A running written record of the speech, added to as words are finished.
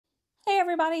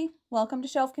everybody, welcome to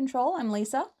Shelf Control. I'm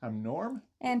Lisa. I'm Norm.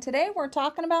 And today we're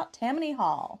talking about Tammany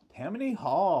Hall. Tammany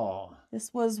Hall.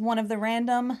 This was one of the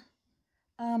random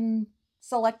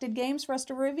selected games for us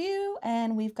to review,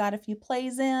 and we've got a few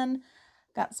plays in.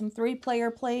 Got some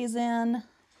three-player plays in.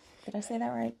 Did I say that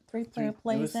right? Three-player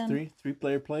plays in.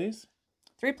 Three-player plays?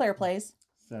 Three-player plays.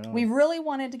 So we really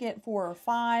wanted to get 4 or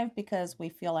 5 because we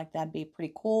feel like that'd be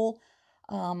pretty cool.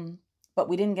 But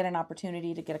we didn't get an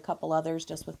opportunity to get a couple others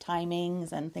just with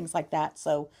timings and things like that.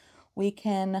 So we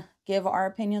can give our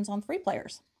opinions on 3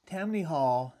 players. Tammany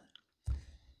Hall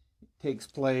takes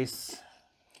place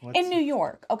in New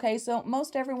York. Okay, so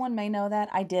most everyone may know that.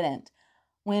 I didn't.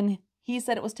 When he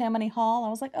said it was Tammany Hall, I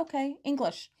was like, okay,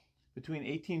 English. Between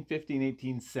 1850 and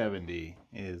 1870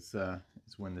 is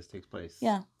when this takes place.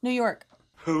 Yeah, New York.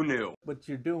 Who knew? What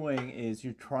you're doing is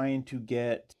you're trying to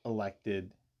get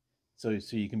elected so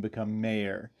you can become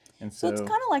mayor. And so it's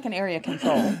kind of like an area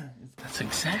control. That's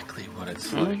exactly what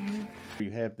it's like.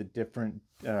 You have the different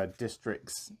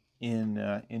districts in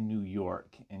New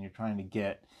York, and you're trying to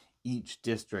get each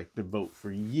district to vote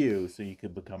for you so you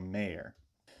could become mayor.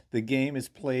 The game is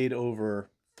played over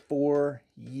 4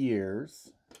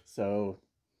 years.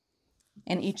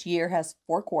 And each year has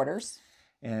 4 quarters.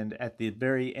 And at the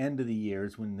very end of the year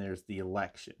is when there's the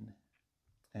election.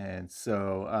 And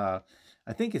so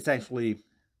I think it's actually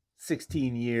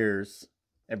 16 years.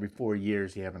 Every 4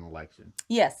 years you have an election.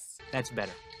 Yes. That's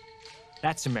better.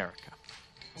 That's America.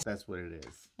 That's what it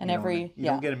is. And you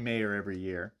don't get a mayor every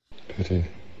year. Pity.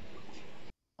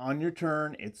 On your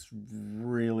turn, it's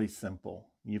really simple.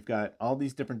 You've got all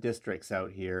these different districts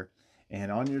out here.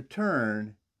 And on your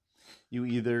turn, you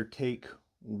either take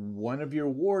one of your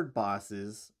ward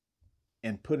bosses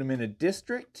and put them in a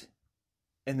district,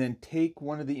 and then take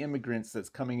one of the immigrants that's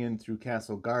coming in through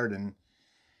Castle Garden.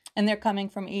 And they're coming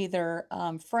from either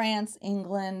France,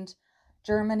 England,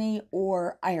 Germany,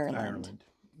 or Ireland.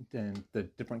 Then the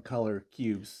different color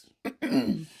cubes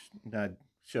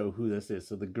show who this is.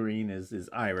 So the green is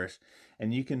Irish.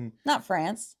 And you can... Not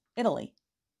France, Italy.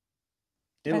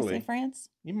 Did I say France?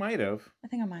 You might have. I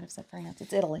think I might have said France.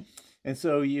 It's Italy. And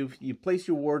so you place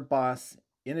your ward boss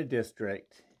in a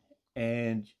district,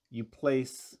 and you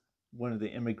place one of the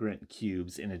immigrant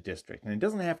cubes in a district. And it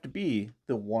doesn't have to be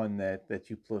the one that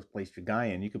you placed your guy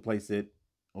in. You could place it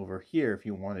over here if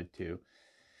you wanted to.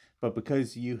 But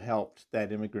because you helped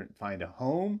that immigrant find a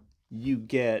home, you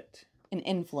get an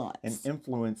influence. An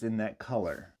influence in that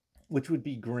color, which would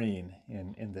be green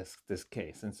in this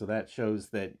case. And so that shows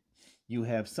that you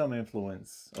have some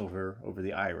influence over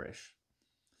the Irish.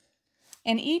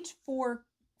 And each 4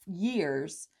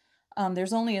 years,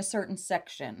 there's only a certain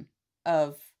section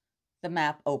of the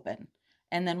map open.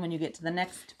 And then when you get to the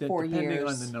next 4 years... Depending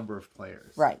on the number of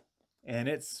players. Right. And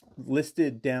it's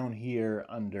listed down here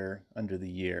under the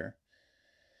year.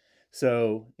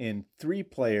 So in 3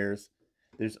 players,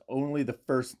 there's only the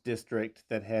first district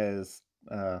that has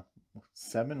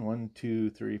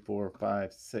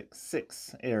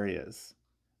 6 areas.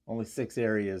 Only 6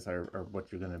 areas are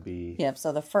what you're going to be. Yep,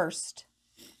 so the first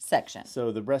section.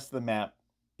 So the rest of the map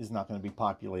is not going to be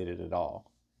populated at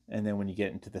all. And then when you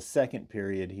get into the second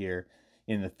period here,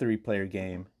 in the 3-player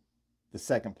game, the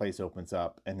second place opens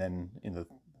up. And then in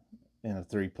a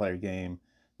 3-player game,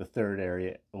 the third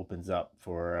area opens up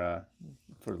for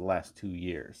the last 2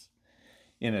 years.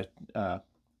 In a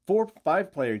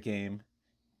 4-5-player game,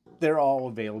 they're all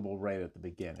available right at the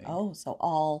beginning. Oh, so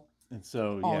all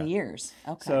years.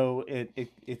 Okay. So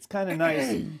it's kind of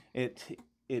nice.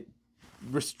 It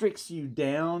restricts you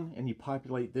down, and you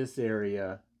populate this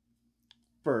area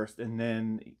first, and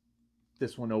then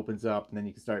this one opens up, and then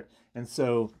you can start. And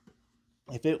so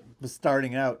if it was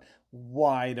starting out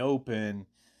wide open,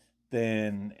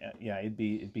 then it'd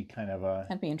be kind of a...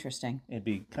 That'd be interesting. It'd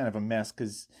be kind of a mess,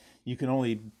 because you can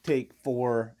only take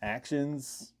 4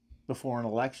 actions before an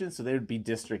election, so there'd be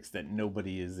districts that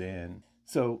nobody is in.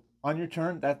 So on your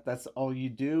turn, that's all you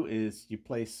do is you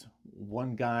place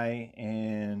one guy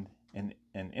and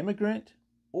an immigrant,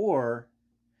 or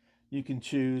you can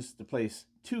choose to place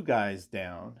 2 guys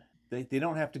down. They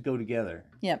don't have to go together.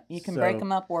 Yep, you can break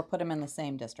them up or put them in the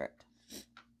same district.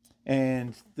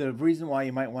 And the reason why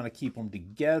you might want to keep them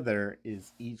together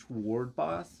is each ward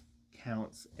boss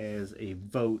counts as a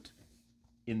vote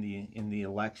in the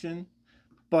election,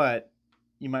 but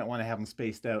you might want to have them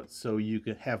spaced out so you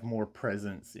could have more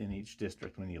presence in each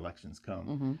district when the elections come.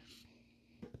 Mm-hmm.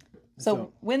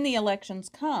 So when the elections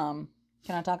come,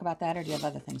 can I talk about that, or do you have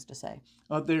other things to say?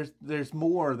 There's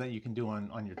more that you can do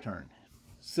on your turn.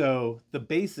 So the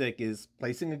basic is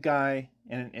placing a guy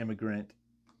and an immigrant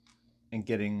and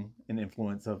getting an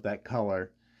influence of that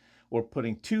color. or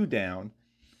putting 2 down.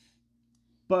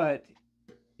 But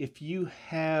if you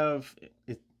have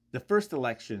the first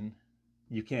election,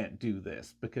 you can't do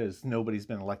this because nobody's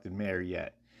been elected mayor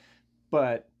yet.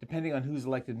 But depending on who's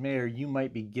elected mayor, you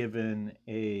might be given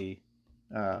a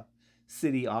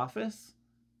city office,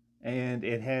 and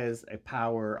it has a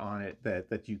power on it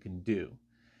that you can do.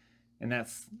 And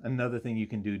that's another thing you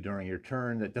can do during your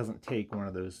turn that doesn't take one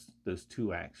of those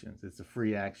 2 actions. It's a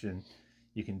free action.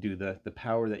 You can do the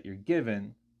power that you're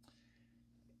given,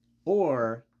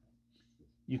 or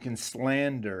you can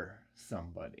slander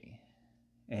somebody.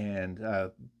 And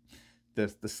the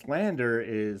slander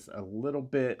is a little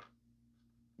bit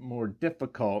more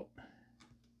difficult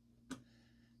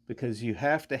because you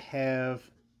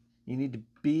need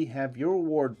to have your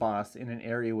ward boss in an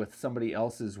area with somebody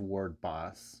else's ward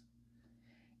boss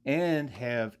and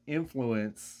have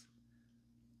influence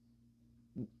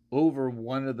over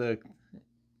one of the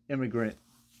immigrant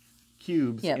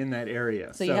cubes in that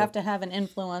area. So you have to have an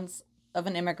influence of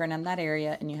an immigrant in that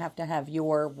area, and you have to have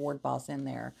your ward boss in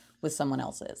there with someone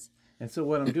else's. And so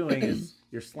what I'm doing is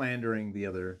you're slandering the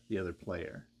other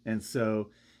player. And so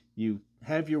you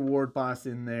have your ward boss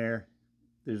in there.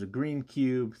 There's a green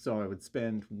cube, so I would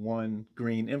spend 1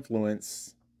 green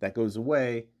influence. That goes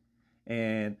away.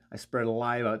 And I spread a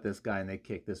lie about this guy, and they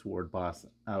kick this ward boss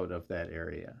out of that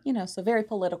area. So very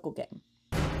political game.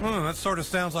 That sort of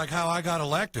sounds like how I got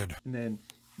elected. And then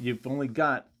you've only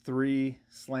got 3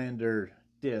 slander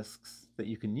discs that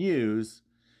you can use,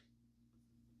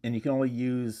 and you can only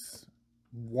use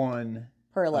 1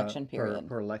 per election period.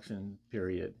 Per election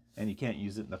period, and you can't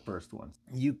use it in the first one.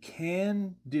 You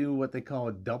can do what they call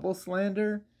a double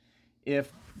slander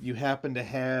if you happen to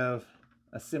have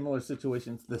a similar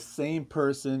situation, the same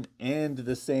person and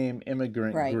the same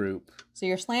immigrant group. So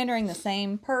you're slandering the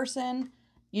same person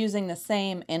using the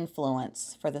same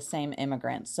influence for the same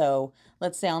immigrant. So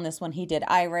let's say on this one he did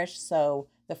Irish. So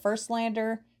the first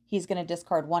slander, he's going to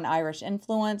discard 1 Irish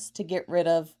influence to get rid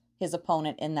of his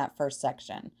opponent in that first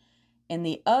section. In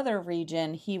the other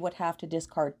region, he would have to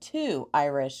discard 2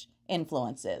 Irish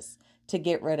influences to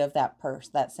get rid of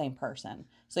that same person.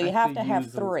 So you have to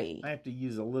have 3. I have to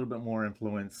use a little bit more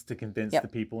influence to convince the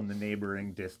people in the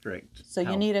neighboring district. So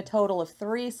you need a total of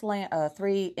 3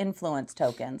 influence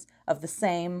tokens of the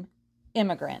same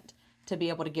immigrant to be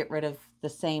able to get rid of the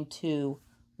same 2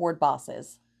 ward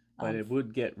bosses. But it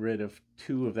would get rid of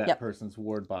 2 of that person's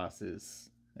ward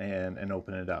bosses and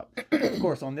open it up. Of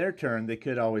course, on their turn, they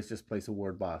could always just place a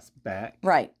ward boss back.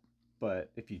 Right.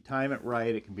 But if you time it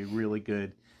right, it can be really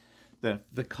good.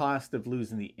 The cost of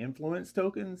losing the influence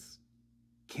tokens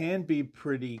can be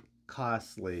pretty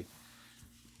costly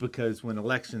because when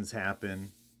elections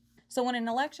happen. So when an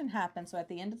election happens, so at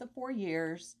the end of the 4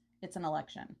 years, it's an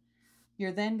election.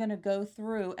 You're then going to go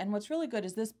through, and what's really good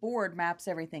is this board maps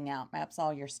everything out, maps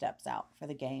all your steps out for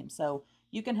the game. So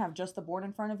you can have just the board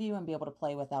in front of you and be able to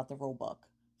play without the rule book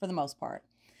for the most part.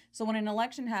 So when an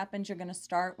election happens, you're going to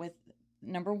start with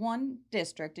number 1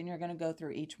 district, and you're going to go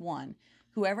through each one.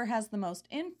 Whoever has the most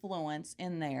influence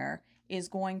in there is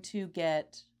going to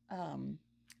get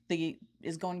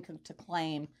to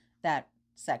claim that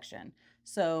section.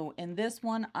 So in this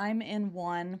one, I'm in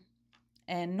 1,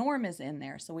 and Norm is in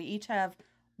there. So we each have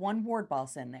 1 ward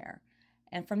boss in there.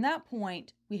 And from that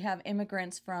point, we have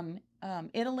immigrants from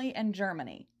Italy and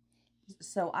Germany.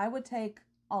 So I would take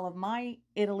all of my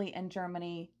Italy and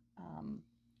Germany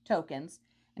tokens,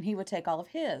 and he would take all of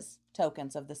his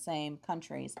tokens of the same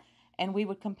countries, and we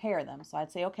would compare them. So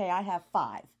I'd say, okay, I have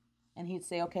 5. And he'd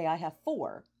say, okay, I have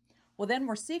 4. Well, then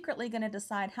we're secretly going to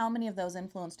decide how many of those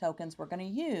influence tokens we're going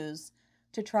to use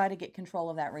to try to get control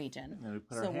of that region. And we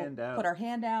put our hand out. Put our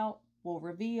hand out, we'll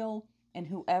reveal, and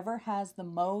whoever has the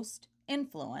most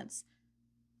influence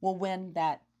will win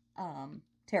that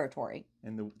territory.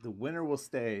 And the winner will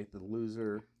stay, the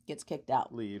loser gets kicked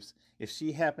out. Leaves. If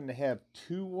she happened to have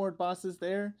 2 ward bosses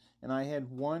there and I had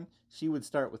 1, she would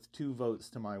start with 2 votes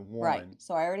to my 1. Right.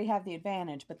 So I already have the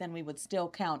advantage, but then we would still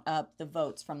count up the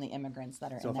votes from the immigrants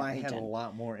that are in that region. So if I had a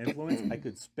lot more influence, I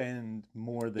could spend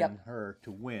more than her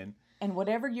to win. And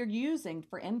whatever you're using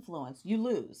for influence, you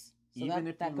lose. So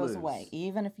that goes away,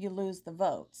 even if you lose the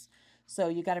votes. So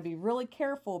you got to be really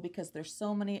careful because there's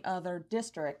so many other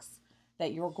districts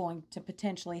that you're going to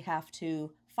potentially have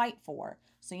to fight for.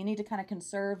 So you need to kind of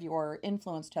conserve your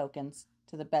influence tokens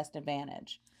to the best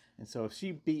advantage. And so if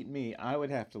she beat me, I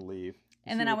would have to leave.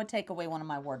 And then I would take away one of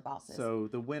my ward bosses. So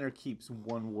the winner keeps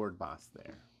 1 ward boss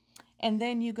there. And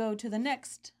then you go to the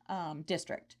next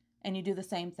district and you do the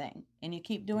same thing. And you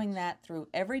keep doing that through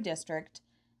every district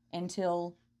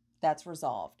until that's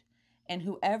resolved. And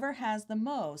whoever has the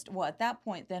most, well, at that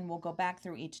point, then we'll go back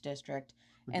through each district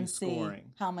and see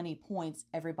scoring. how many points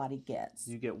everybody gets.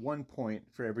 You get 1 point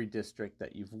for every district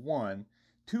that you've won.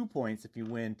 2 points if you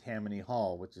win Tammany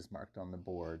Hall, which is marked on the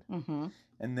board. Mm-hmm.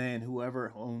 And then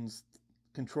whoever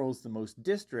controls the most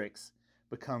districts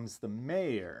becomes the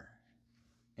mayor.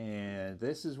 And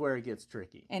this is where it gets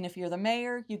tricky. And if you're the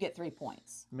mayor, you get 3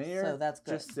 points. Mayor so that's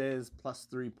good. just says plus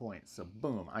 3 points. So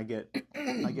boom, I get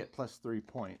plus 3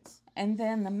 points. And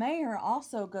then the mayor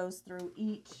also goes through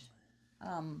each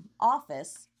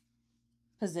office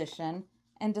position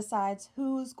and decides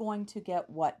who's going to get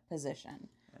what position.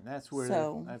 And that's where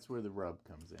the rub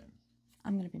comes in.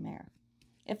 I'm going to be mayor.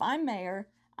 If I'm mayor,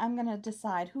 I'm going to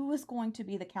decide who is going to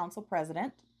be the council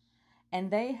president. And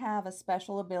they have a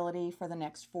special ability for the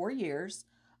next 4 years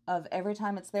of every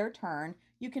time it's their turn,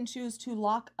 you can choose to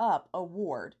lock up a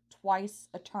ward twice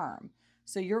a term.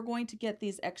 So you're going to get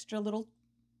these extra little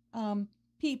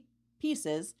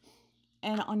pieces,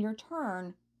 and on your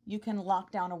turn, you can lock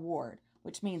down a ward,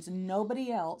 which means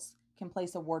nobody else can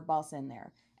place a ward boss in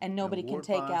there. And nobody can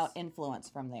take out influence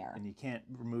from there. And you can't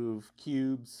remove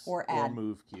cubes or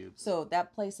move cubes. So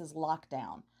that place is locked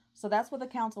down. So that's what the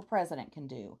council president can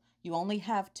do. You only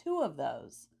have 2 of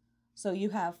those. So you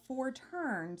have 4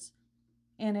 turns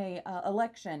in a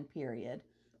election period,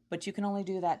 but you can only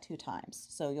do that 2 times.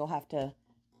 So you'll have to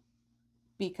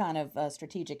be kind of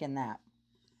strategic in that.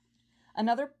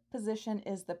 Another position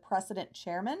is the precedent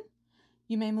chairman.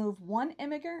 You may move 1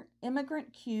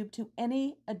 immigrant cube to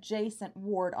any adjacent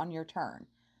ward on your turn.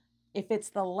 If it's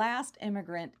the last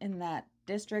immigrant in that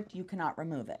district, you cannot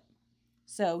remove it.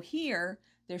 So here,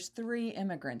 there's 3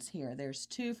 immigrants here. There's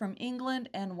 2 from England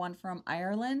and 1 from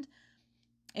Ireland.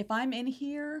 If I'm in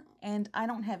here and I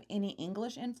don't have any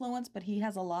English influence, but he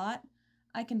has a lot,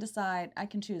 I can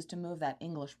choose to move that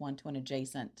English one to an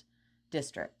adjacent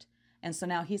district. And so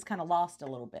now he's kind of lost a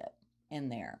little bit in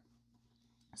there.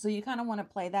 So you kind of want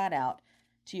to play that out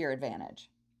to your advantage.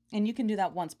 And you can do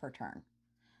that once per turn.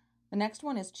 The next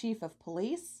one is chief of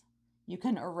police. You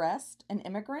can arrest an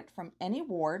immigrant from any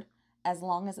ward as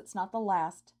long as it's not the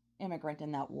last immigrant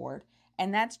in that ward.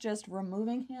 And that's just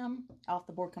removing him off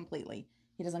the board completely.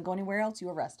 He doesn't go anywhere else. You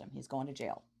arrest him. He's going to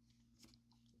jail.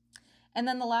 And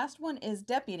then the last one is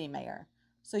deputy mayor.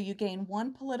 So you gain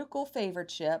 1 political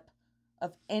favorship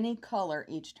of any color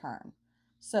each turn.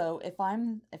 So if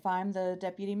I'm the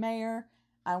deputy mayor,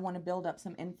 I want to build up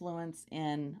some influence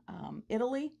in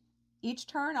Italy. Each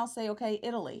turn I'll say, okay,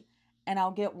 Italy. And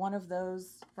I'll get one of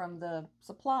those from the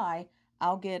supply.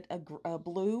 I'll get a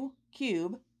blue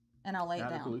cube and I'll lay it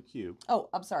down. Not a blue cube. Oh,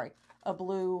 I'm sorry. A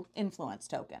blue influence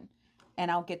token. And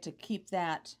I'll get to keep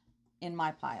that in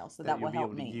my pile. So that will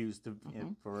help me. You'll be able to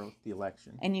use for the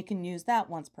election. And you can use that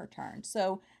once per turn.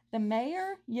 So the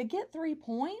mayor, you get 3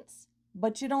 points,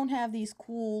 but you don't have these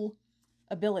cool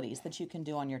abilities that you can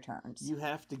do on your turns. You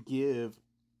have to give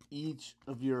each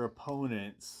of your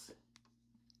opponents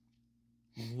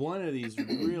one of these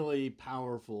really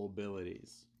powerful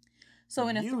abilities. So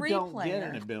in a 3-player... You don't get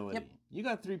an ability. Yep. You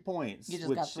got 3 points. You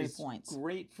just got 3 points.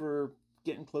 Great for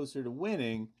getting closer to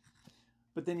winning,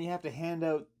 but then you have to hand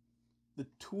out the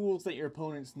tools that your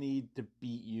opponents need to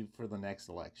beat you for the next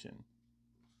election.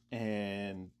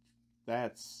 And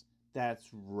that's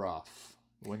rough.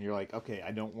 When you're like, okay,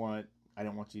 I don't want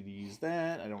you to use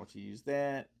that. I don't want you to use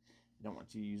that. I don't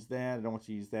want you to use that. I don't want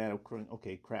you to use that.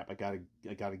 Okay, crap. I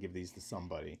gotta give these to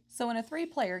somebody. So in a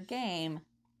 3-player game,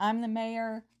 I'm the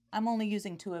mayor. I'm only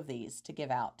using 2 of these to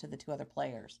give out to the 2 other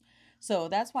players. So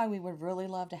that's why we would really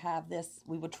love to have this.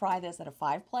 We would try this at a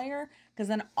 5-player, because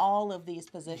then all of these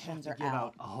positions are give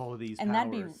out all of these and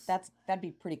powers. that'd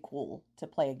be pretty cool to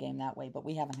play a game that way. But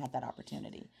we haven't had that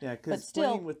opportunity. Yeah, because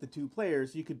playing with the 2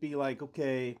 players, you could be like,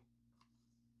 okay,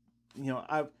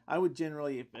 I would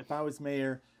generally, if I was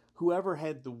mayor, whoever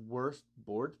had the worst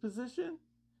board position,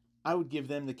 I would give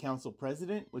them the council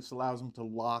president, which allows them to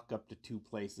lock up to 2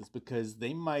 places, because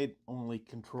they might only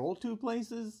control 2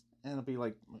 places. And it'll be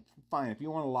like, fine, if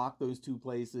you want to lock those 2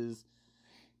 places,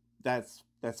 that's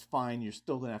fine. You're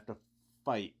still gonna have to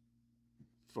fight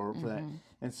for that.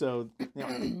 And so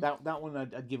that one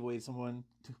I'd give away to someone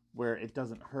where it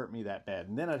doesn't hurt me that bad.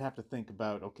 And then I'd have to think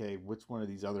about, okay, which one of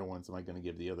these other ones am I going to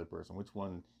give the other person? Which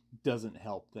one doesn't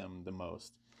help them the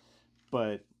most?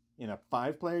 But in a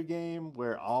 5-player game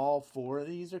where all 4 of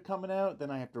these are coming out,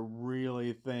 then I have to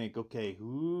really think, okay,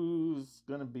 who's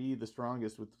gonna be the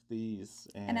strongest with these?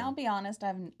 And I'll be honest,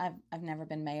 I've never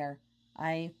been mayor.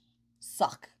 I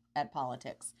suck at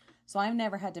politics, so I've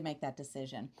never had to make that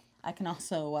decision. I can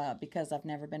also, because I've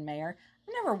never been mayor,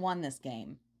 I've never won this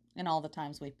game in all the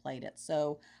times we've played it.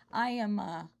 So I'm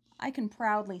I can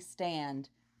proudly stand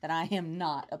that I am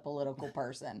not a political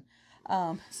person.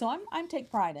 So I'm take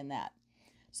pride in that.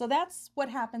 So that's what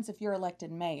happens if you're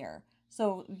elected mayor.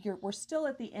 So we're still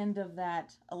at the end of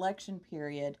that election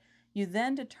period. You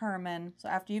then determine, so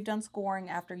after you've done scoring,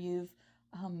 after you've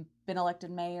been elected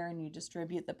mayor and you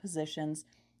distribute the positions,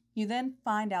 you then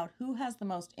find out who has the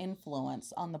most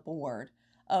influence on the board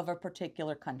of a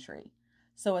particular country.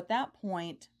 So at that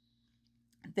point,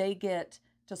 they get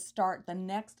to start the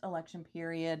next election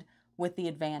period with the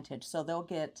advantage. So they'll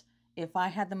get, if I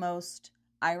had the most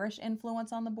Irish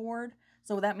influence on the board,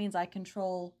 so that means I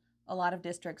control a lot of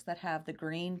districts that have the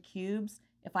green cubes.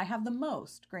 If I have the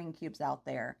most green cubes out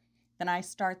there, then I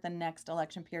start the next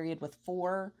election period with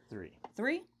three?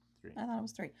 Three. I thought it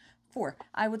was 3. 4.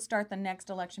 I would start the next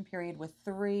election period with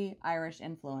 3 Irish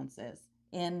influences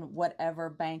in whatever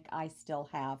bank I still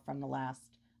have from the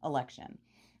last election.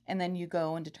 And then you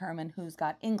go and determine who's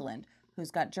got England,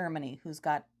 who's got Germany, who's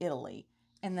got Italy.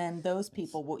 And then those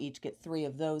people will each get 3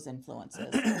 of those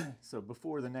influences. So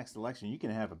before the next election, you can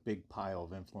have a big pile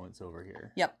of influence over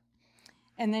here. Yep.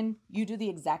 And then you do the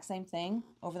exact same thing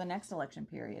over the next election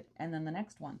period, and then the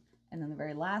next one, and then the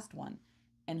very last one.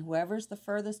 And whoever's the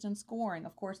furthest in scoring,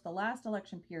 of course, the last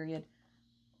election period,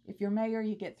 if you're mayor,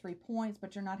 you get 3 points,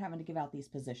 but you're not having to give out these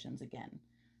positions again.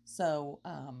 So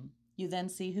you then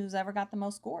see who's ever got the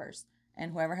most scores,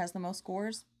 and whoever has the most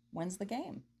scores wins the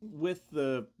game. With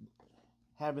the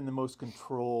having the most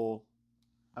control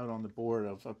out on the board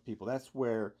of people, that's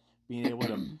where being able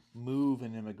to move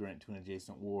an immigrant to an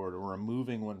adjacent ward or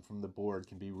removing one from the board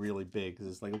can be really big. Because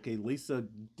it's like, okay, Lisa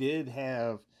did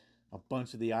have a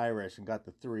bunch of the Irish and got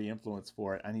the 3 influence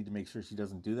for it. I need to make sure she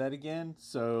doesn't do that again.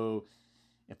 So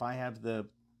if I have the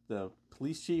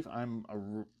police chief, I'm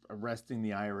arresting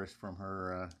the Irish from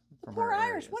her Poor her Irish.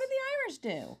 areas. What did the Irish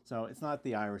do? So it's not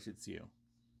the Irish, it's you.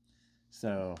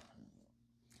 So,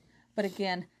 but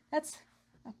again,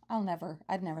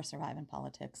 I'd never survive in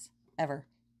politics, ever.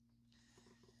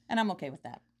 And I'm okay with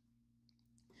that.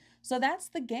 So that's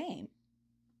the game.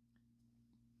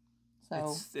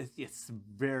 So it's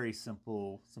very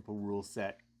simple rule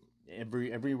set.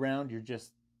 Every round, you're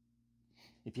just,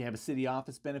 if you have a city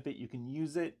office benefit, you can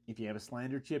use it. If you have a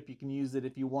slander chip, you can use it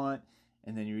if you want.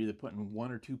 And then you're either putting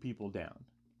 1 or 2 people down,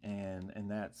 and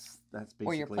that's basically.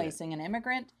 Or you're placing an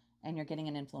immigrant, and you're getting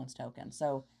an influence token.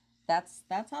 So that's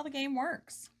how the game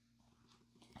works.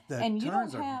 The and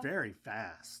turns are very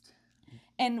fast.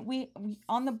 And we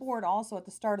on the board also at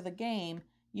the start of the game,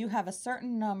 you have a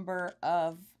certain number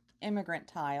of immigrant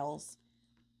tiles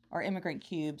or immigrant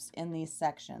cubes in these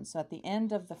sections. So at the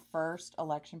end of the first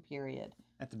election period,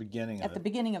 at the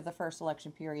beginning of the first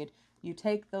election period, you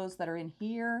take those that are in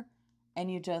here, and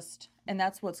and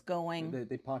that's what's going.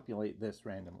 They populate this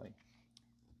randomly.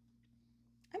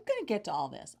 I'm going to get to all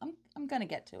this. I'm going to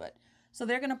get to it. So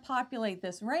they're going to populate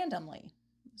this randomly.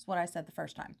 That's what I said the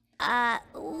first time.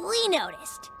 We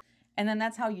noticed. And then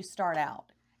that's how you start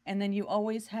out. And then you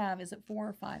always have, is it 4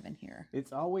 or 5 in here?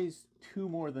 It's always 2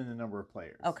 more than the number of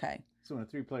players. Okay. So in a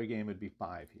 3-player game, it'd be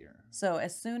 5 here. So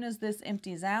as soon as this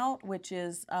empties out, which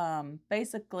is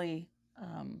basically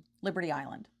Liberty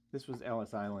Island. This was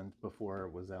Ellis Island before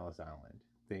it was Ellis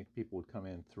Island. People would come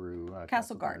in through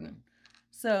Castle Garden.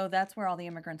 So that's where all the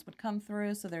immigrants would come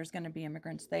through. So there's going to be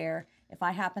immigrants there. If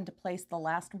I happen to place the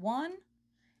last one,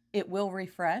 it will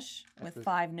refresh with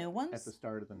 5 new ones. At the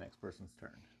start of the next person's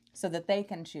turn. So that they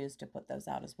can choose to put those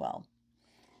out as well.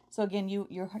 So again,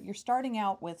 you're starting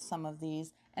out with some of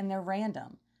these, and they're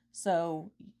random.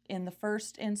 So in the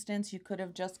first instance, you could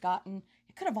have just gotten,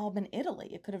 it could have all been Italy.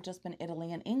 It could have just been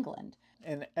Italy and England.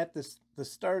 And at the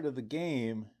start of the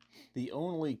game, the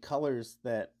only colors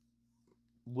that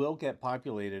will get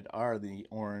populated are the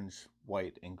orange,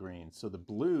 white, and green. So the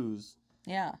blues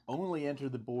only enter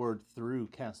the board through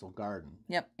Castle Garden.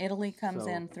 Yep, Italy comes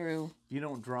in through. If you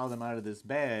don't draw them out of this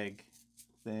bag,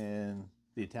 then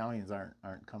the Italians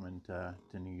aren't coming to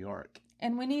New York.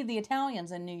 And we need the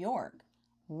Italians in New York.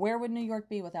 Where would New York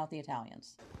be without the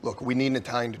Italians? Look, we need an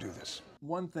Italian to do this.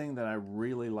 One thing that I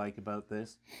really like about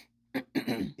this,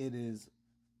 it is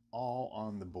all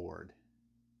on the board.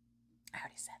 I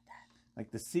already said that.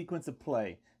 Like the sequence of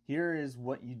play. Here is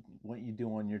what you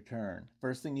do on your turn.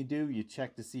 First thing you do, you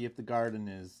check to see if the garden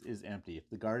is empty. If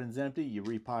the garden's empty, you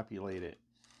repopulate it.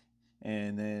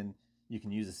 And then you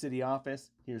can use a city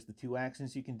office. Here's the 2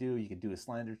 actions you can do. You can do a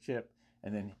slander chip,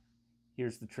 and then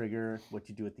here's the trigger, what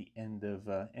you do at the end of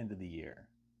the year.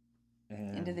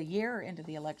 And end of the year or end of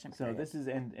the election period? So this is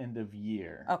end of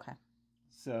year. Okay.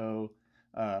 So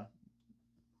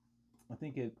I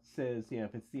think it says, yeah,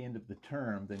 if it's the end of the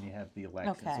term, then you have the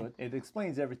election. Okay. So it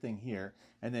explains everything here.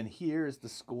 And then here is the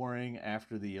scoring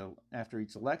after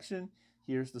each election.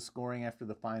 Here's the scoring after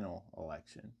the final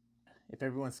election. If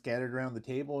everyone's scattered around the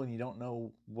table and you don't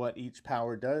know what each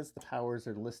power does, the powers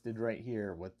are listed right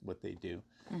here, what they do.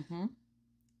 Mm-hmm.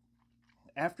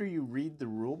 After you read the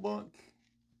rule book,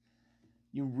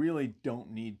 you really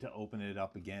don't need to open it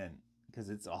up again because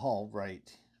it's all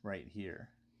right here.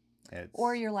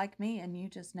 Or you're like me and you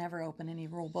just never open any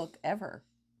rule book ever,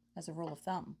 as a rule of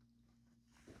thumb.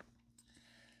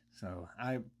 So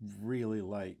I really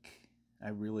like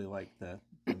the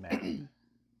map.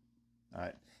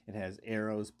 It has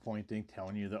arrows pointing,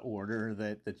 telling you the order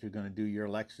that you're going to do your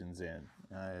elections in.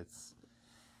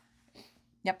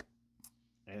 Yep.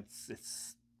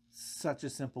 It's such a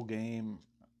simple game.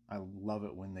 I love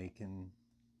it when they can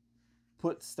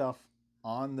put stuff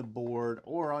on the board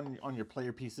or on your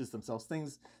player pieces themselves,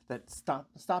 things that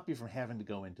stop you from having to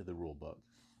go into the rule book.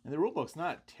 And the rule book's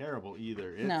not terrible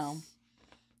either.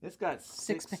 It's got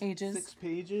six pages. 6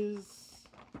 pages,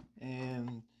 and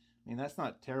I mean that's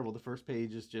not terrible. The first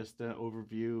page is just an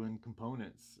overview and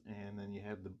components, and then you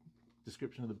have the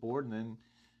description of the board, and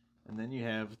then you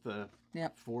have the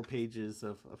 4 pages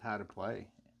of how to play.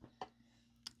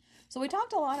 So we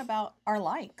talked a lot about our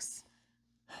likes.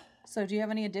 So do you have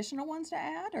any additional ones to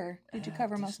add, or did you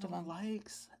cover most of them?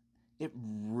 Likes. It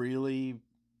really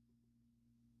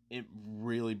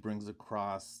brings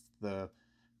across the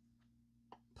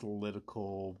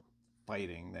political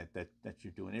fighting that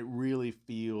you're doing. It really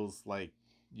feels like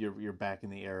you're back in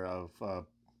the era of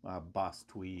Boss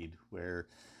Tweed, where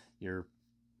you're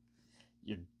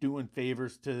doing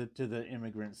favors to the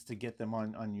immigrants to get them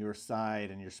on your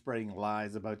side, and you're spreading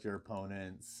lies about your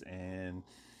opponents. And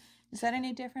is that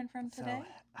any different from today?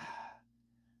 So,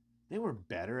 they were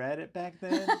better at it back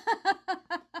then.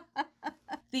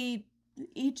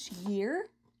 Each year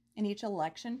in each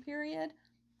election period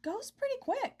goes pretty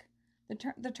quick.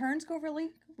 The turns go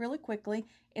really, really quickly.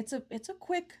 It's a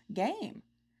quick game.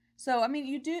 So I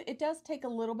mean, it does take a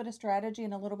little bit of strategy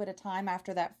and a little bit of time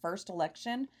after that first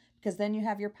election, because then you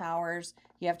have your powers.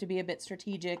 You have to be a bit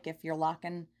strategic if you're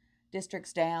locking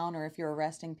districts down or if you're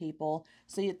arresting people.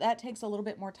 So that takes a little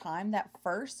bit more time. That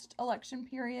first election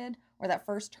period or that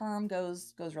first term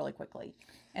goes really quickly,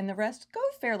 and the rest go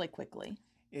fairly quickly.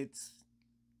 It's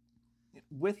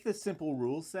with the simple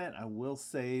rule set, I will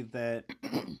say that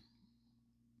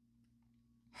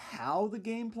how the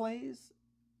game plays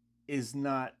is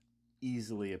not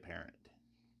easily apparent.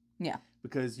 Yeah.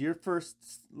 Because you're first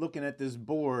looking at this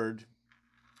board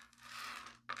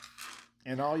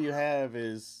and all you have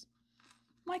is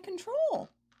my control.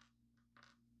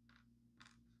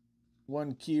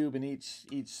 One cube in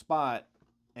each spot,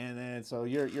 and then so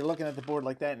you're looking at the board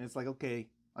like that, and it's like, okay,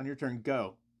 on your turn,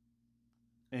 go.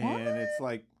 And what? It's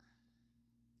like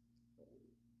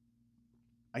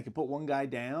I could put one guy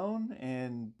down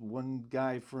and one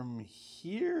guy from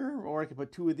here, or I could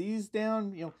put 2 of these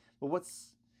down, but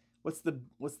what's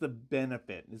the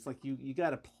benefit? It's like you got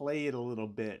to play it a little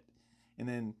bit, and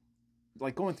then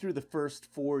like going through the first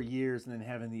 4 years and then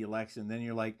having the election, then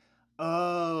you're like,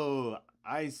 oh,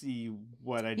 I see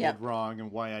what I did wrong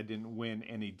and why I didn't win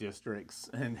any districts.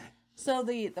 And so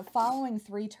the following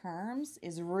 3 terms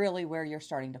is really where you're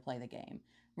starting to play the game,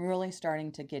 really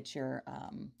starting to get your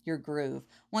groove.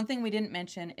 One thing we didn't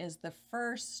mention is the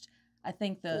first, I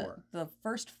think the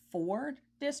first 4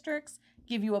 districts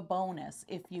give you a bonus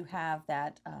if you have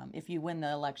that, if you win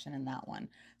the election in that one.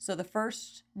 So the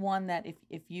first one, that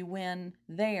if you win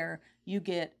there, you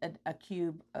get a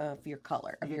cube of your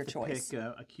color, of your choice. Pick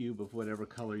a cube of whatever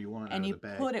color you want and out you of the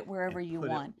bag, put it wherever you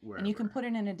want. And you can put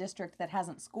it in a district that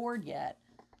hasn't scored yet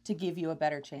to give you a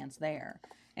better chance there.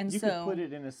 And you could put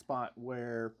it in a spot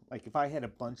where, like, if I had a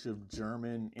bunch of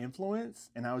German influence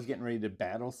and I was getting ready to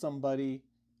battle somebody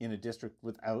in a district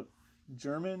without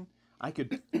German, I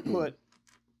could put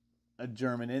a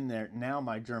German in there. Now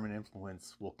my German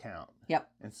influence will count. Yep.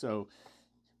 And so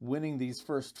winning these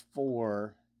first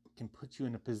 4 can put you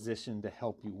in a position to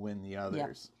help you win the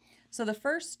others. Yep. So the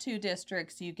first 2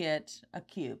 districts, you get a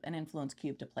cube, an influence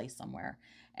cube to place somewhere.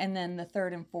 And then the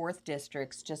 3rd and 4th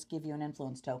districts just give you an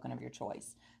influence token of your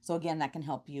choice. So again, that can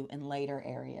help you in later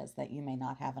areas that you may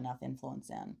not have enough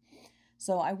influence in.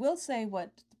 So I will say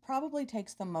what probably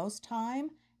takes the most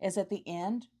time is at the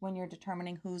end, when you're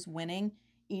determining who's winning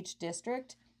each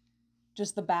district,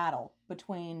 just the battle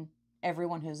between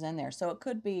everyone who's in there. So it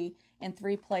could be in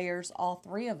 3 players, all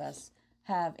 3 of us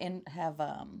have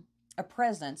a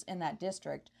presence in that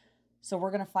district. So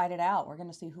we're going to fight it out. We're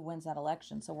going to see who wins that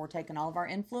election. So we're taking all of our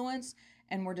influence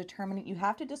and we're determining, you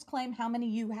have to disclaim how many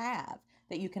you have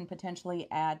that you can potentially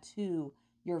add to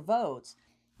your votes,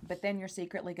 but then you're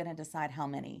secretly going to decide how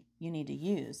many you need to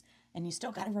use. And you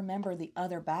still got to remember the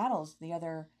other battles, the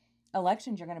other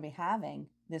elections you're going to be having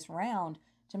this round,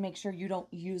 to make sure you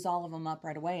don't use all of them up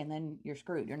right away, and then you're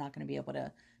screwed. You're not going to be able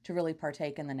to really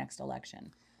partake in the next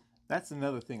election. That's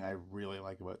another thing I really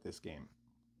like about this game.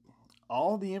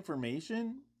 All the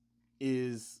information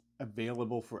is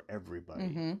available for everybody.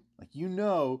 Mm-hmm. Like, you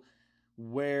know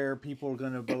where people are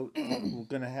going to vote. We're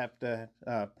going to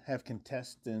have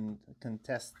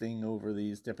contesting over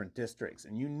these different districts,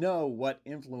 and you know what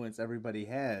influence everybody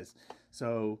has.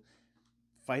 So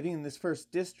fighting in this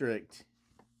first district,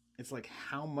 it's like,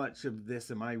 how much of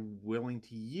this am I willing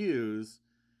to use?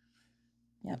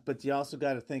 Yep. But you also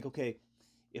got to think, okay,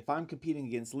 if I'm competing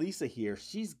against Lisa here,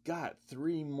 she's got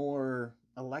 3 more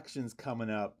elections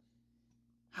coming up.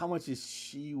 How much is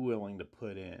she willing to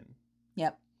put in?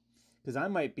 Yep. Because I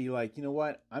might be like, you know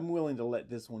what? I'm willing to let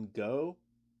this one go.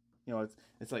 You know,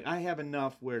 it's like I have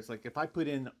enough where it's like, if I put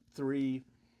in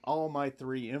all my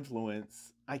 3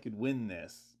 influence, I could win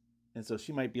this. And so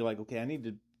she might be like, okay, I need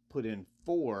to put in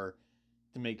 4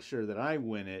 to make sure that I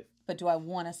win it. But do I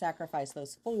want to sacrifice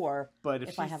those 4 but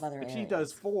if I have other if areas? she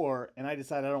does 4 and I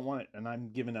decide I don't want it and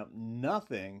I'm giving up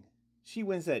nothing, she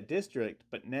wins that district,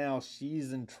 but now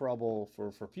she's in trouble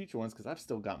for future ones because I've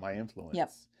still got my influence.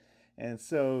 Yep. And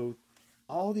so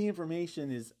all the information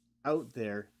is out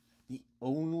there. The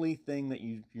only thing that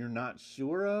you're not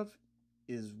sure of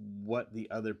is what the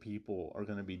other people are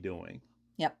going to be doing.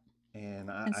 Yep. And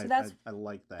so I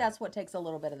like that. That's what takes a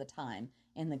little bit of the time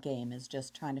in the game, is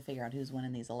just trying to figure out who's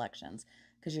winning these elections,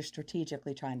 because you're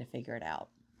strategically trying to figure it out.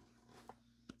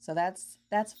 So that's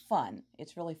fun.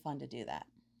 It's really fun to do that.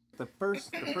 The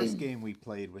first game we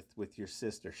played with your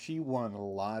sister, she won a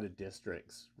lot of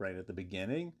districts right at the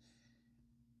beginning.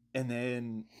 And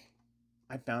then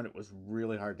I found it was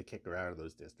really hard to kick her out of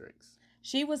those districts.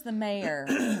 She was the mayor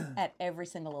at every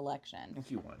single election.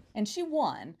 And she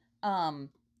won.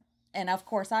 And of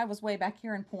course, I was way back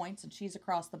here in points, and she's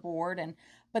across the board.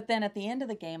 But then at the end of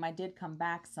the game, I did come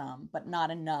back some, but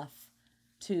not enough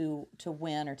to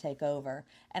win or take over.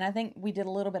 And I think we did a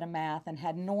little bit of math, and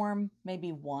had Norm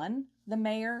maybe won the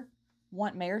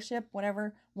mayorship,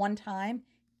 whatever, one time,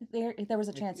 there was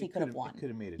a chance he could have won. It could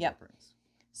have made a difference.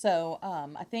 So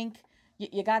I think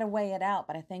you got to weigh it out,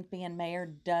 but I think being mayor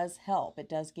does help. It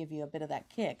does give you a bit of that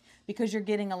kick, because you're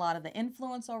getting a lot of the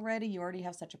influence already. You already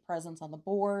have such a presence on the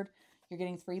board. You're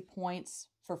getting 3 points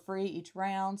for free each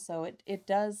round, so it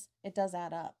does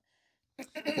add up.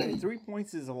 3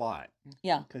 points is a lot.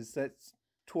 Yeah, because that's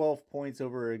 12 points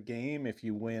over a game if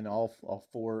you win all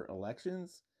 4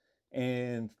 elections,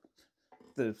 and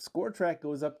the score track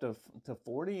goes up to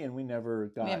 40, and we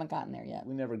haven't gotten there yet.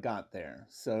 We never got there.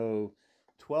 So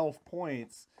 12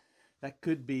 points, that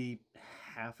could be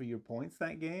half of your points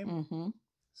that game. Mm-hmm.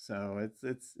 So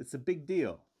it's a big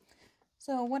deal.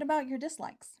 So what about your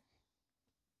dislikes?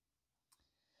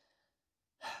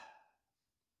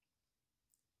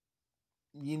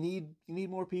 You need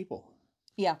more people.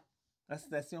 Yeah. That's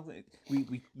the only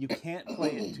thing. You can't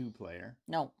play it 2-player.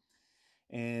 No.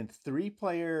 And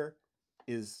 3-player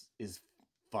is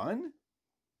fun.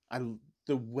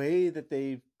 The way that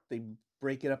they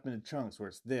break it up into chunks, where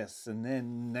it's this, and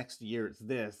then next year it's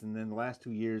this, and then the last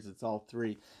 2 years it's all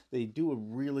 3. They do a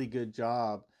really good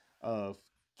job of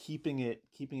keeping it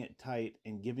tight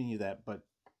and giving you that, but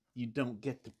you don't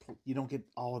get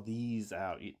all of these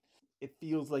out. It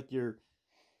feels like you're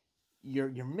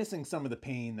missing some of the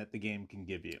pain that the game can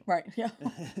give you. Right. Yeah.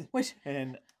 Which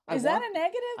and is that a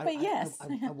negative? But yes,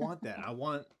 I want that. I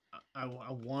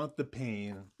want the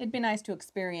pain. It'd be nice to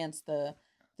experience the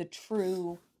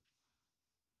true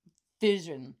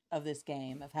vision of this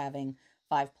game, of having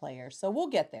 5 players. So we'll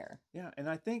get there. Yeah, and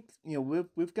I think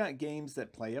we've got games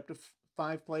that play up to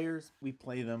 5 players. We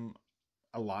play them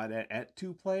a lot at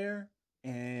 2-player,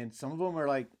 and some of them are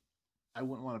like, I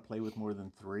wouldn't want to play with more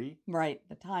than 3. Right.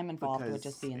 The time involved would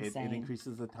just be insane. It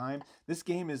increases the time. This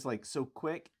game is like so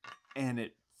quick, and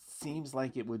it seems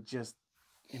like it would just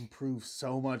improve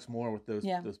so much more with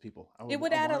those people. I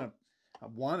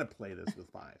want to play this with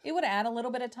 5. It would add a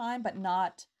little bit of time, but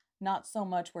not so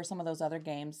much where some of those other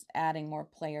games adding more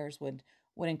players would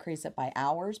increase it by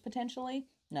hours potentially.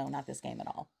 No, not this game at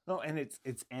all. No, and it's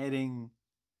adding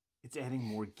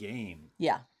more game.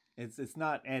 Yeah. It's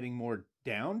not adding more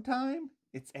downtime.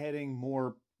 It's adding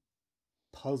more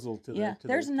puzzle to the game.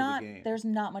 There's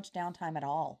not much downtime at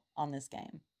all on this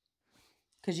game,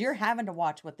 because you're having to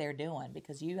watch what they're doing,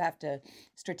 because you have to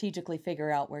strategically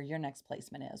figure out where your next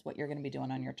placement is, what you're going to be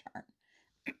doing on your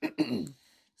turn.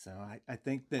 So I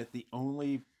think that the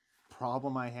only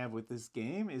problem I have with this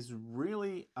game is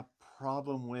really a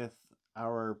problem with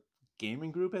our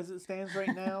gaming group as it stands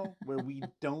right now, where we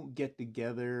don't get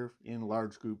together in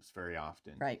large groups very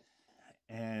often. Right.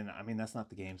 And I mean, that's not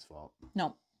the game's fault.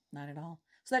 No, not at all.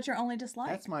 So that's your only dislike?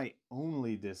 That's my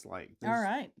only dislike. All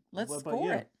right. Let's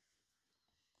score it.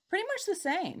 Pretty much the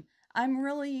same. I'm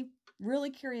really,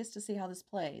 really curious to see how this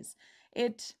plays.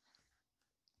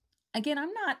 Again,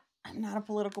 I'm not a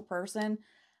political person.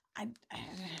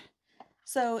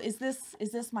 So is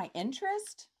this my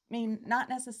interest? I mean, not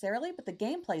necessarily, but the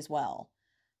game plays well.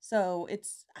 So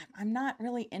I'm not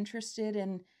really interested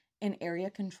in area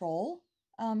control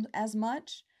as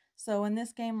much. So in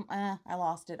this game, I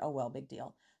lost it. Oh well, big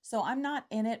deal. So I'm not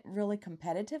in it really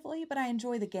competitively, but I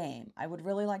enjoy the game. I would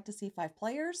really like to see 5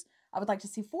 players. I would like to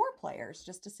see 4 players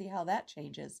just to see how that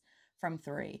changes from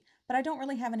 3. But I don't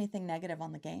really have anything negative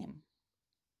on the game.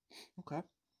 Okay.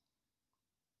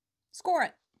 Score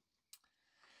it.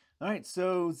 All right,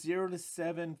 so 0 to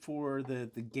 7 for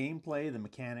the gameplay, the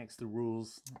mechanics, the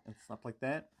rules, and stuff like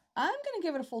that. I'm going to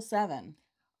give it a full 7.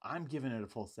 I'm giving it a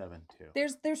full 7 too.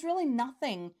 There's really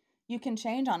nothing you can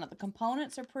change on it. The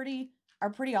components are pretty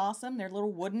awesome. They're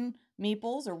little wooden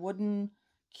meeples or wooden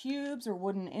cubes or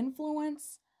wooden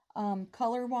influence.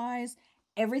 Color-wise,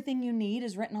 everything you need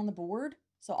is written on the board.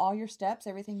 So all your steps,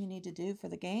 everything you need to do for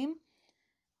the game.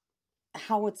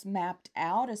 How it's mapped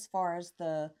out as far as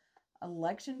the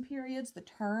election periods, the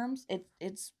terms,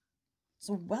 it's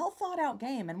a well thought out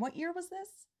game. And what year was this?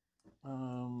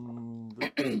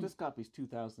 This copy's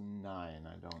 2009.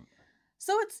 I don't.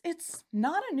 So it's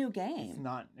not a new game.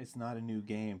 It's not a new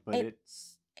game, but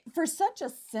it's for such a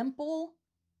simple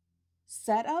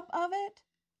setup of it.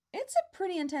 It's a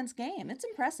pretty intense game. It's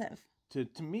impressive.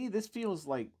 To me, this feels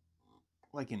like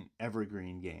an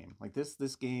evergreen game. Like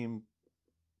this game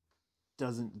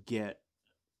doesn't get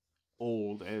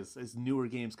old as newer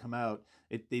games come out.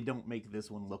 They don't make this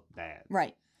one look bad.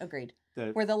 Right. Agreed.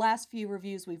 Where the last few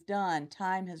reviews we've done,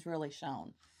 time has really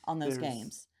shown on those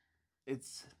games.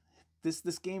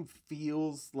 This game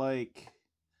feels like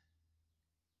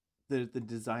the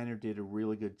designer did a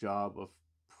really good job of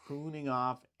pruning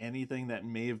off anything that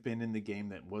may have been in the game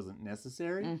that wasn't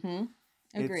necessary. Mm-hmm.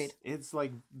 Agreed. It's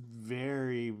like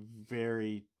very,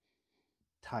 very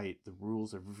tight. The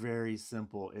rules are very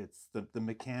simple. It's the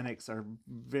mechanics are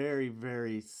very,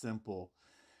 very simple,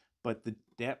 but the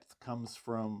depth comes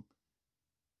from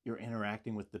you're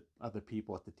interacting with the other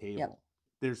people at the table. Yep.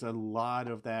 There's a lot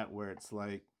of that where it's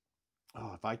like,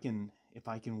 oh, if I can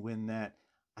win that,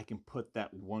 I can put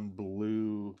that one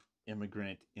blue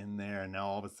immigrant in there, and now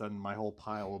all of a sudden my whole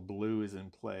pile of blue is in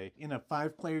play. In a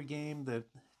 5-player game, that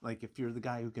like if you're the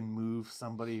guy who can move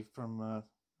somebody from a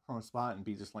spot and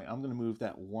be just like, I'm going to move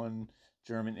that one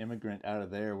German immigrant out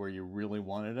of there where you really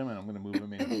wanted him, and I'm going to move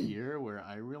him in here where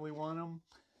I really want him.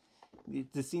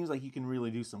 It seems like you can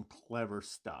really do some clever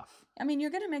stuff. I mean, you're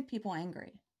going to make people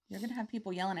angry. You're going to have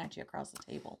people yelling at you across the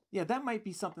table. Yeah, that might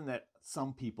be something that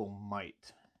some people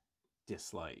might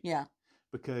dislike. Yeah.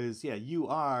 Because, yeah, you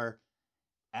are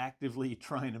actively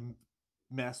trying to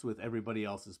mess with everybody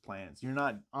else's plans. You're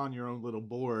not on your own little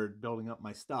board building up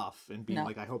my stuff and being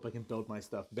like, I hope I can build my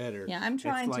stuff better. Yeah, I'm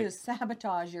trying to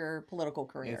sabotage your political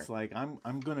career. It's like,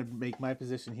 I'm going to make my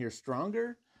position here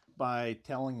stronger by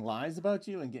telling lies about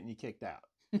you and getting you kicked out.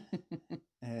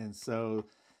 And so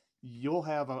you'll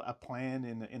have a plan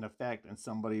in effect, and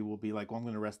somebody will be like, well, I'm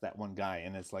going to arrest that one guy.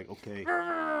 And it's like, okay.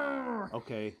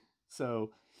 Okay.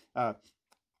 So I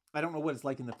don't know what it's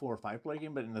like in the 4 or 5-player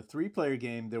game, but in the 3-player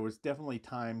game, there was definitely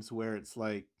times where it's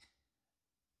like,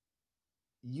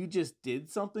 you just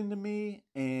did something to me,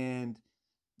 and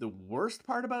the worst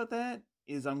part about that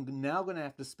is I'm now going to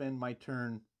have to spend my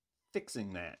turn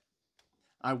fixing that.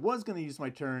 I was going to use my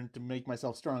turn to make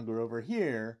myself stronger over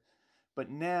here, but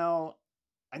now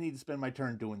I need to spend my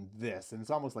turn doing this, and it's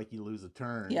almost like you lose a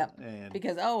turn. Yep.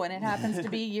 Because and it happens to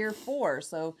be year 4,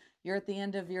 so you're at the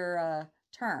end of your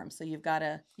term, so you've got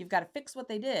to fix what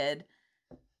they did.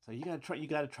 So you got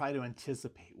to try to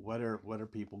anticipate what are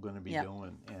people going to be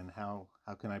doing, and how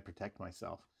can I protect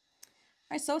myself.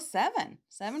 All right, so 7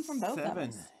 from both of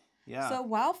us. Yeah. So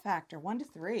wow factor 1 to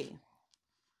 3.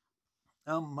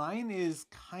 Mine is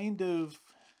kind of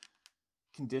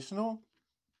conditional.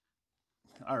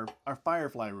 Our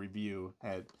Firefly review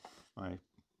had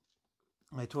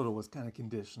my total was kind of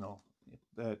conditional.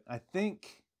 But I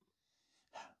think,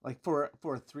 like for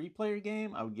a 3-player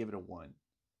game, I would give it a 1.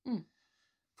 Mm.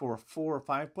 For a 4 or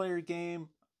 5-player game,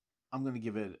 I'm going to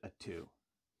give it a 2.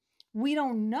 We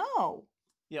don't know.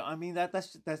 Yeah, I mean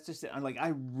that's just it. I'm like,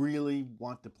 I really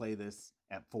want to play this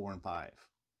at 4 and 5.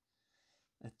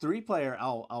 A 3-player,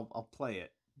 I'll play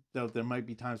it. Though there might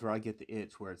be times where I get the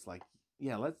itch where it's like,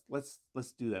 yeah, let's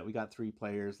do that. We got 3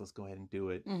 players, let's go ahead and do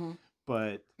it. Mm-hmm.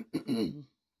 But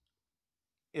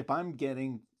if I'm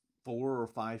getting 4 or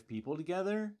 5 people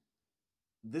together,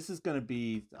 this is going to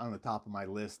be on the top of my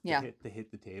list to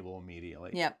hit the table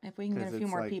immediately. Yep. If we can get a few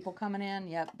more like, people coming in,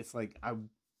 yep. It's like I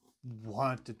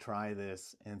want to try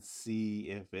this and see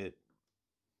if it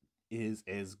is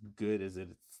as good as it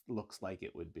looks like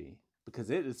it would be, because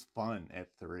it is fun at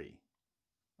 3.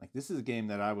 Like, this is a game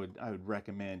that I would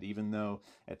recommend, even though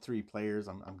at 3 players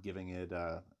I'm giving it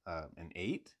an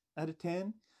 8 out of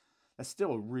 10. That's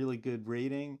still a really good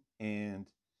rating and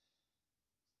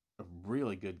a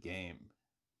really good game.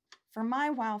 For my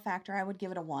wow factor, I would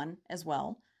give it a 1 as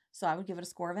well. So I would give it a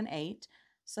score of an 8.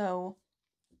 So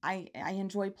I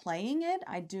enjoy playing it.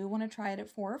 I do want to try it at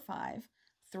 4 or 5.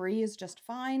 3 is just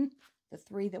fine. The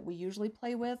 3 that we usually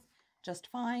play with, just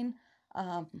fine.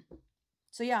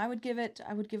 So yeah, I would give it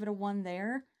a 1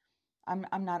 there.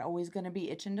 I'm not always going to be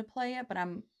itching to play it, but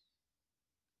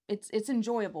it's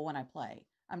enjoyable when I play.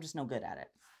 I'm just no good at it.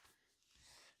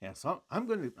 Yeah, so I'm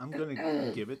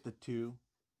gonna give it the 2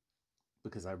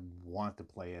 because I want to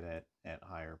play it at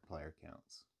higher player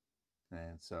counts,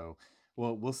 and so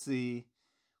we'll see.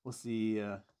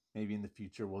 Maybe in the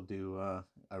future we'll do a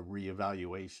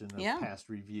reevaluation of past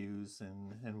reviews,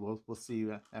 and we'll see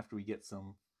after we get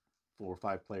some 4 or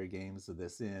 5 player games of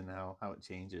this in how it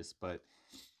changes. But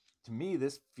to me,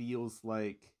 this feels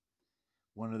like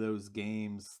one of those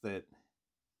games that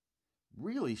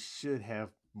really should have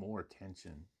more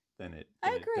attention than it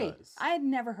I agree. It does. I had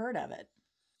never heard of it.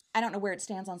 I don't know where it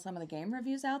stands on some of the game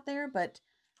reviews out there, but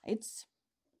it's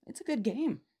a good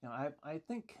game. I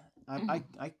think I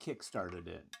kickstarted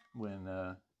it when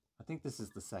I think this is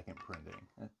the second printing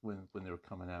when they were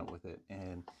coming out with it,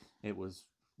 and it was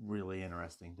really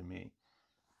interesting to me.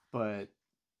 But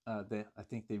I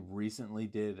think they recently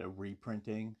did a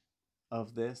reprinting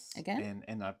of this again,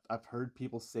 and I've heard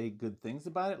people say good things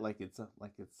about it, like it's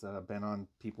been on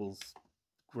people's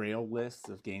grail lists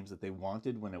of games that they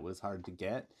wanted when it was hard to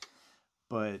get.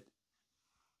 But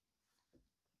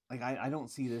like I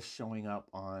don't see this showing up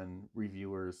on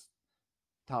reviewers'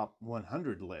 top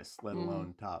 100 lists, let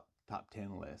alone top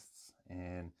 10 lists.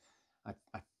 And I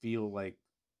feel like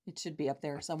it should be up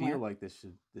there somewhere. I feel like this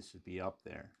should be up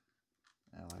there.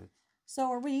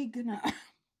 So are we gonna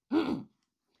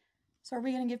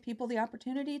give people the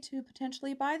opportunity to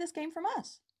potentially buy this game from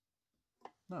us?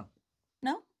 No.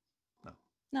 No? No.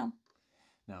 No.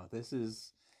 No, this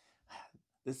is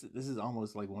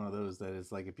almost like one of those that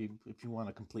is like, if you want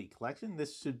a complete collection,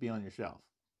 this should be on your shelf.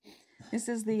 This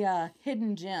is the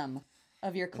hidden gem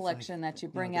of your collection that you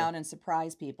bring out and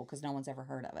surprise people because no one's ever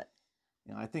heard of it.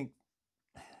 I think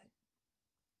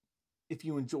if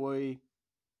you enjoy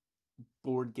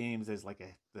board games as like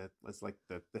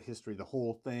the history, the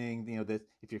whole thing, that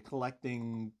if you're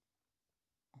collecting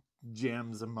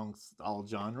gems amongst all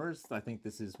genres, I think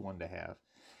this is one to have.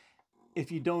 If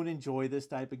you don't enjoy this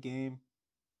type of game,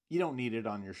 you don't need it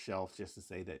on your shelf just to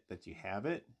say that you have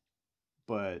it,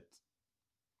 but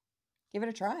give it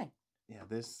a try. Yeah,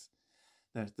 it's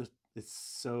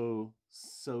so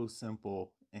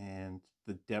simple, and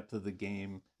the depth of the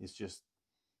game is just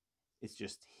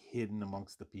hidden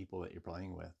amongst the people that you're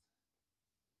playing with.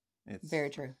 It's very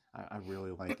true. I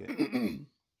really like it.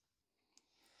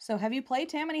 So have you played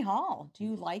Tammany Hall? Do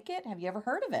you like it? Have you ever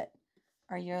heard of it?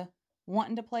 Are you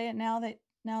wanting to play it now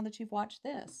that you've watched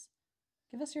this?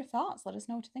 Give us your thoughts. Let us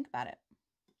know what you think about it.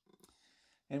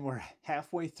 And we're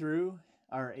halfway through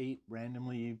our 8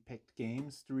 randomly picked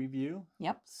games to review.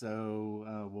 Yep.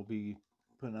 So we'll be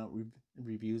putting out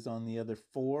reviews on the other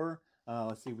 4.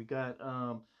 Let's see. We got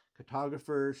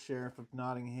Cartographer, Sheriff of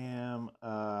Nottingham,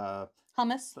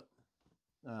 Hummus,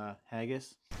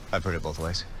 Haggis. I've heard it both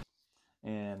ways.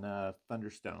 And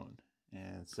Thunderstone.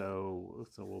 And so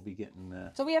we'll be getting.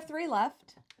 So we have 3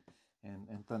 left.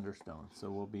 And Thunderstone. So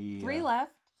we'll be 3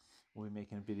 left. We'll be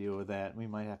making a video of that. We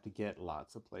might have to get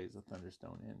lots of plays of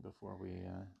Thunderstone in before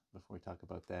we talk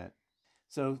about that.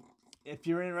 So if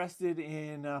you're interested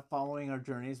in following our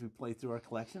journeys, we play through our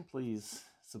collection, please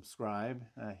subscribe,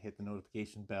 hit the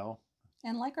notification bell,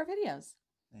 and like our videos.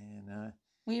 And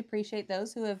we appreciate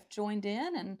those who have joined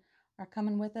in and are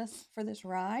coming with us for this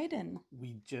ride. And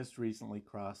we just recently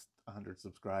crossed 100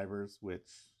 subscribers, which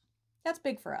that's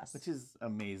big for us. Which is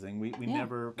amazing. We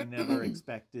never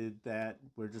expected that.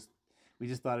 We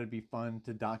just thought it'd be fun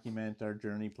to document our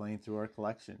journey playing through our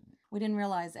collection. We didn't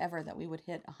realize ever that we would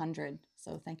hit 100,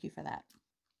 so thank you for that.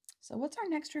 So what's our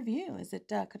next review? Is it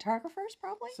Cartographers,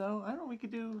 probably? So I don't know. We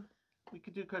could do We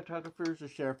could do Cartographers or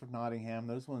Sheriff of Nottingham.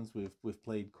 Those ones we've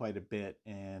played quite a bit,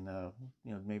 and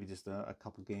maybe just a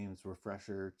couple games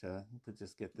refresher to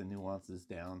just get the nuances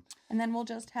down. And then we'll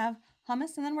just have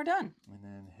hummus, and then we're done. And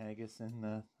then Haggis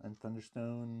and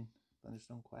Thunderstone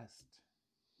Quest.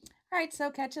 All right,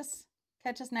 so catch us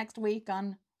next week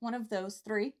on one of those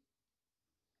three,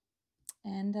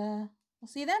 and we'll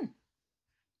see you then.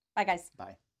 Bye, guys.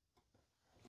 Bye.